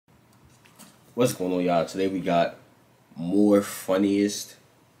What's going on, y'all? Today we got more funniest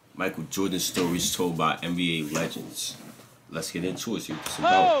Michael Jordan stories told by NBA legends. Let's get into it. See what it's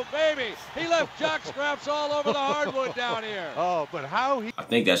about. Oh, baby! He left jock straps all over the hardwood down here. Oh, but how he... I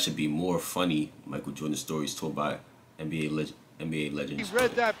think that should be more funny Michael Jordan stories told by NBA legends. He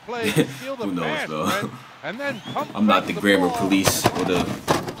read that play to steal the Who knows, pass, though? Fred, and then I'm not the grammar police or the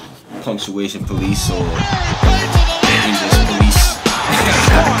punctuation police or the English police.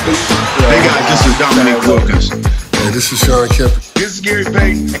 Hey guys, this is Dominic Wilkins. Hey, this is Sean Kemp. This is Gary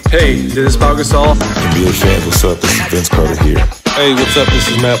Payton. Hey, this is Pau Gasol. NBA fans, what's up? This is Vince Carter here. Hey, what's up? This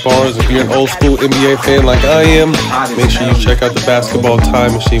is Matt Barnes. If you're an old school NBA fan like I am, make sure you check out the Basketball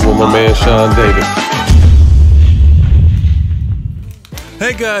Time Machine with my man Sean David.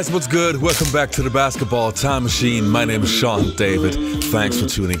 Hey guys, what's good? Welcome back to the Basketball Time Machine. My name is Sean David. Thanks for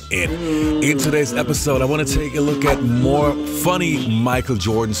tuning in. In today's episode, I want to take a look at more funny Michael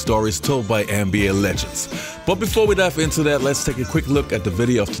Jordan stories told by NBA legends. But before we dive into that, let's take a quick look at the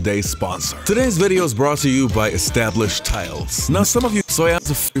video of today's sponsor. Today's video is brought to you by Established Tiles. Now, some of you saw it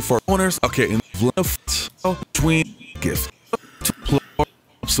as free for owners. Okay, in between gift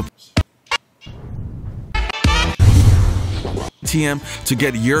TM to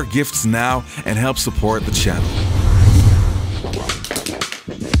get your gifts now and help support the channel.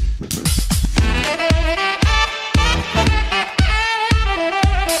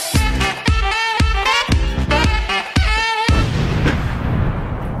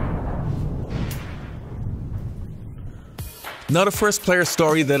 Now, the first player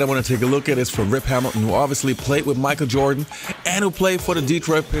story that I want to take a look at is from Rip Hamilton, who obviously played with Michael Jordan and who played for the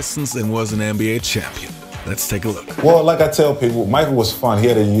Detroit Pistons and was an NBA champion. Let's take a look. Well, like I tell people, Michael was fun. He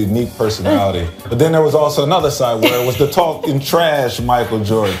had a unique personality. But then there was also another side where it was the talking trash Michael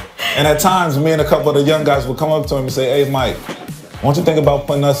Jordan. And at times, me and a couple of the young guys would come up to him and say, "Hey, Mike, why don't you think about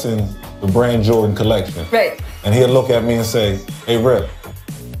putting us in the brand Jordan collection?" Right. And he'd look at me and say, "Hey, Rip,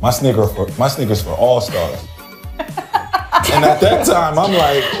 my sneakers for all stars." And at that time, I'm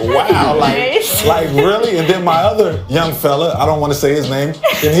like, wow, like really? And then my other young fella, I don't want to say his name,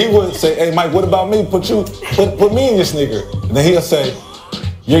 and he would say, "Hey, Mike, what about me? Put me in your sneaker." And then he'll say,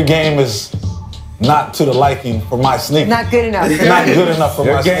 "Your game is not to the liking for my sneaker. Not good enough. Not good enough for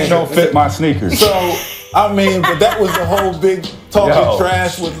my sneaker. Your game don't fit my sneakers." So, I mean, but that was the whole big talking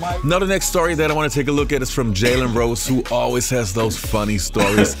trash with Mike. Now, the next story that I want to take a look at is from Jalen Rose, who always has those funny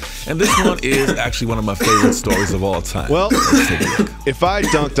stories. And this one is actually one of my favorite stories of all time. Well, if I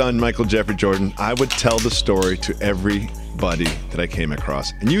dunked on Michael Jeffrey Jordan, I would tell the story to everybody that I came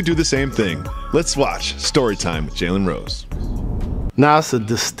across. And you do the same thing. Let's watch Story Time with Jalen Rose. Now, it's a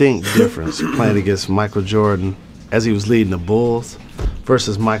distinct difference playing against Michael Jordan as he was leading the Bulls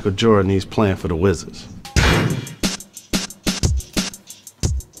versus Michael Jordan, he's playing for the Wizards.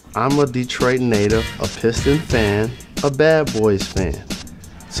 I'm a Detroit native, a Piston fan, a Bad Boys fan.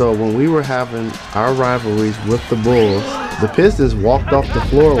 So when we were having our rivalries with the Bulls, the Pistons walked off the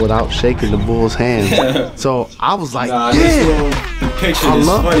floor without shaking the Bulls' hand. So I was like, yeah, I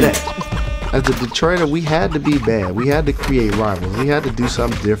love that. As a Detroiter, we had to be bad. We had to create rivals. We had to do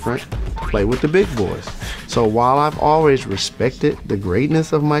something different to play with the big boys. So while I've always respected the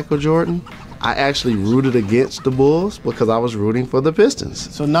greatness of Michael Jordan, I actually rooted against the Bulls because I was rooting for the Pistons.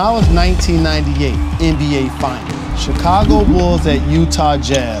 So now it's 1998 NBA Finals. Chicago Bulls at Utah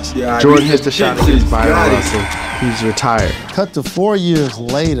Jazz. Jordan hits the shot against Byron Russell. He's retired. Cut to 4 years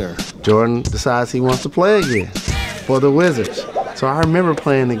later. Jordan decides he wants to play again for the Wizards. So I remember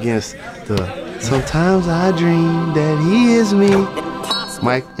playing against the "Sometimes I Dream That He Is Me"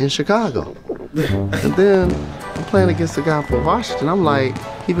 Mike in Chicago. And then I'm playing against the guy for Washington. I'm like,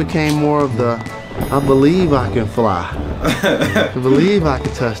 he became more of the, "I believe I can fly. I believe I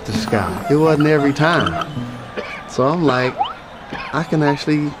can touch the sky." It wasn't every time. So I'm like, I can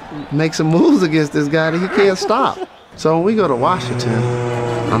actually make some moves against this guy that he can't stop. So when we go to Washington,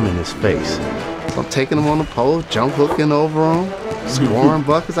 I'm in his face. So I'm taking him on the post, jump hooking over him, scoring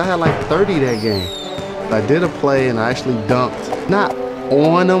buckets. I had like 30 that game. I did a play and I actually dunked, not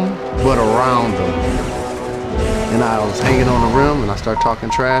on him, but around him. And I was hanging on the rim and I started talking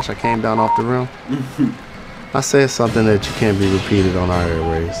trash. I came down off the rim. I said something that you can't be repeated on our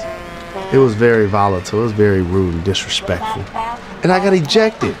airways. It was very volatile, it was very rude and disrespectful. And I got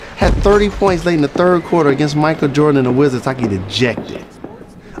ejected. Had 30 points late in the third quarter against Michael Jordan and the Wizards. I get ejected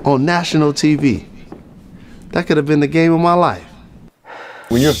on national TV. That could have been the game of my life.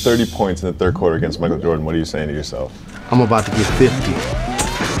 When you have 30 points in the third quarter against Michael Jordan, what are you saying to yourself? I'm about to get 50.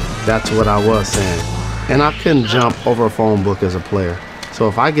 That's what I was saying. And I couldn't jump over a phone book as a player. So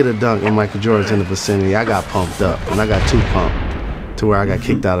if I get a dunk and Michael Jordan's in the vicinity, I got pumped up, and I got too pumped to where I got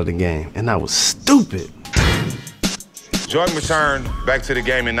kicked out of the game, and that was stupid. Jordan returned back to the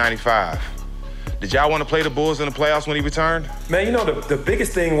game in '95. Did y'all want to play the Bulls in the playoffs when he returned? Man, you know, the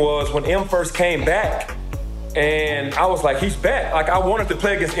biggest thing was when M first came back, and I was like, he's back. Like, I wanted to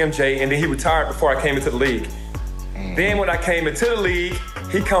play against MJ, and then he retired before I came into the league. Then when I came into the league,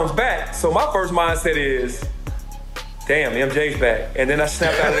 he comes back. So my first mindset is, damn, MJ's back. And then I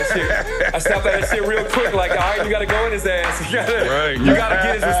snapped out of that shit. I snapped out of that shit real quick, like, all right, you gotta go in his ass. You gotta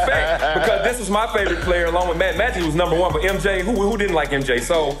get his respect. Because this was my favorite player along with Matt. Magic was #1, but MJ, who didn't like MJ?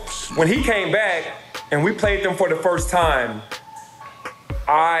 So when he came back and we played them for the first time,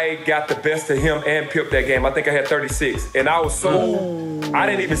 I got the best of him and Pip that game. I think I had 36. And I was I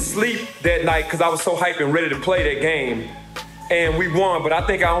didn't even sleep that night because I was so hyped and ready to play that game. And we won, but I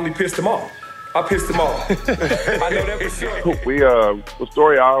think I only pissed him off. I pissed him off. I know that for sure. The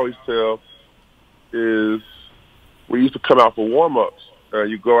story I always tell is we used to come out for warm-ups.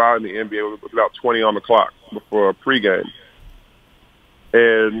 You go out in the NBA with about 20 on the clock before a pregame.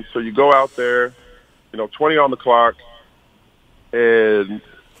 And so you go out there, 20 on the clock, and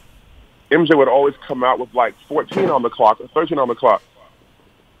MJ would always come out with like 14 on the clock or 13 on the clock.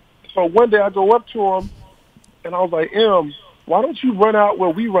 So one day I go up to him, and I was like, M, why don't you run out where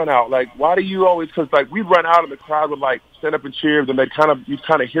we run out? Like, why do you always, because like we'd run out and the crowd would like stand up and cheer, and you'd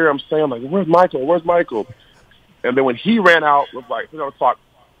kind of hear him saying like, where's Michael? Where's Michael? And then when he ran out with like 10 on the clock,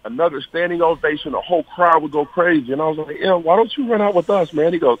 another standing ovation, the whole crowd would go crazy. And I was like, M, why don't you run out with us,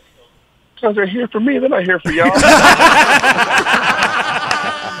 man? He goes, because they're here for me, they're not here for y'all.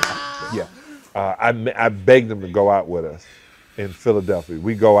 Yeah. I begged them to go out with us in Philadelphia.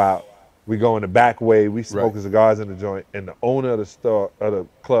 We go out, we go in the back way, we smoke cigars in the joint, and the owner of the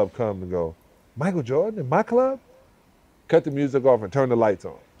club comes and go, Michael Jordan in my club? Cut the music off and turn the lights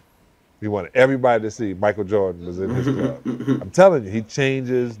on. We wanted everybody to see Michael Jordan was in his club. I'm telling you, he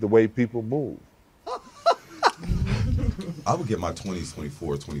changes the way people move. I would get my 20s,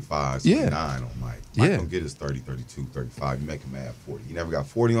 24s, 25s, 29 on Mike. Mike don't get his 30, 32, 35. You make him add 40. He never got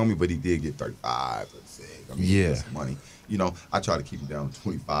 40 on me, but he did get 35, let's say. I mean, he gets money. I try to keep him down to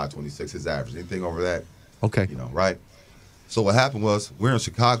 25, 26, his average. Anything over that, okay. Right? So what happened was, we're in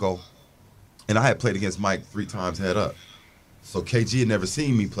Chicago, and I had played against Mike 3 times head up. So KG had never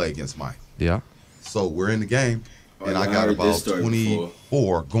seen me play against Mike. Yeah. So we're in the game, and I got about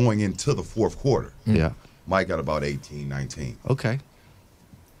 24 going into the fourth quarter. Yeah. Mike got about 18, 19. Okay.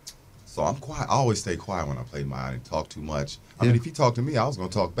 So I'm quiet. I always stay quiet when I play Mike. I didn't talk too much. I mean, if he talked to me, I was going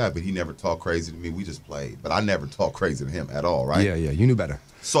to talk back, but he never talked crazy to me. We just played. But I never talked crazy to him at all, right? Yeah, you knew better.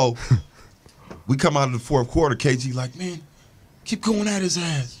 So we come out of the fourth quarter, KG like, man, keep going at his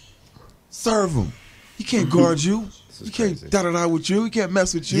ass. Serve him. He can't guard you. He can't da-da-da with you. He can't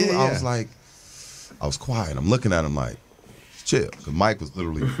mess with you. Yeah, I was quiet. I'm looking at him like, chill. Because Mike was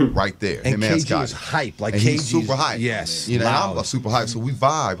literally right there. And KG was hype. Like, he's super hype. Yes. I'm a super hype. So we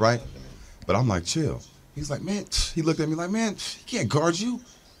vibe, right? But I'm like, chill. He's like, man, he looked at me like, man, he can't guard you.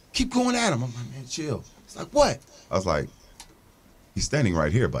 Keep going at him. I'm like, man, chill. He's like, what? I was like, he's standing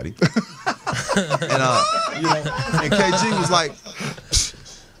right here, buddy. And KG was like,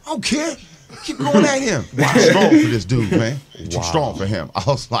 I don't care. Keep going at him. Wow. Too strong for this dude, man. Too strong for him. I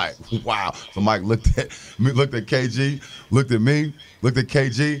was like, wow. So Mike looked at KG, looked at me, looked at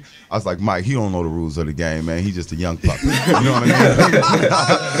KG. I was like, Mike, he don't know the rules of the game, man. He's just a young puppy. You know what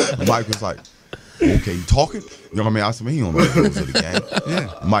I mean? Mike was like, okay, you talking? You know what I mean? I said, man, he don't know the rules of the game.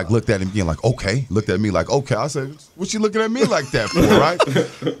 Yeah. Mike looked at him again like, okay. Looked at me like, okay. I said, what you looking at me like that for, right?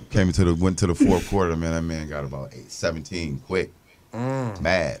 Went to the fourth quarter, man. That man got about 17 quick.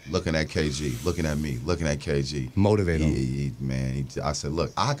 Mad, looking at KG, looking at me, looking at KG. Motivate him. I said,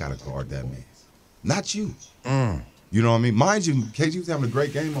 look, I got to guard that man. Not you. You know what I mean? Mind you, KG was having a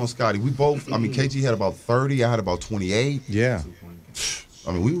great game on Scotty. We both, KG had about 30, I had about 28. Yeah.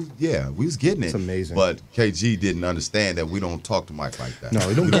 I mean, we was getting it. It's amazing. But KG didn't understand that we don't talk to Mike like that. No,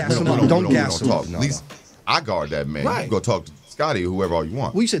 we don't gas him up. Don't gas him up. At least I guard that man. Right. You can go talk to Scotty or whoever all you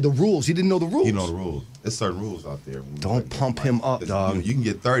want. Well, you said the rules. He didn't know the rules. You know the rules. There's certain rules out there. Don't pump him up, dog. You can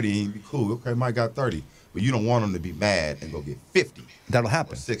get 30 and be cool. Okay, Mike got 30. But you don't want him to be mad and go get 50. That'll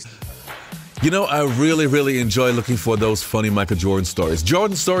happen. Or 60. I really, really enjoy looking for those funny Michael Jordan stories.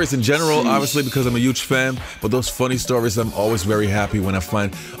 Jordan stories in general, obviously, because I'm a huge fan. But those funny stories, I'm always very happy when I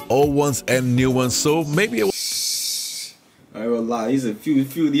find old ones and new ones. So maybe I ain't gonna lie, there's a few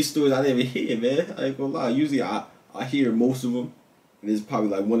of these stories I never hear, man. I ain't gonna lie. Usually I hear most of them. And there's probably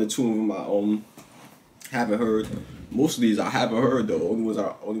like 1 or 2 of them I haven't heard. Most of these I haven't heard though.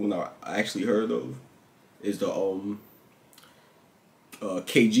 Only one I actually heard of is the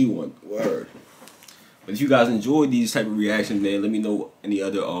KG one. Word. But if you guys enjoyed these type of reactions, man, let me know any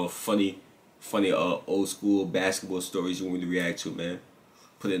other funny old school basketball stories you want me to react to, man.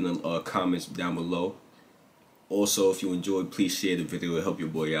 Put it in the comments down below. Also, if you enjoyed, please share the video. It'll help your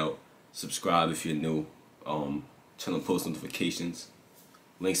boy out. Subscribe if you're new. Turn on post notifications.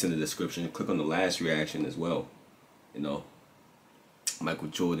 Links in the description. Click on the last reaction as well. You know, Michael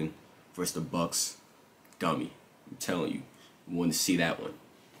Jordan versus the Bucks. Dummy. I'm telling you, you want to see that one.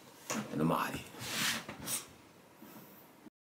 And I'm out of here.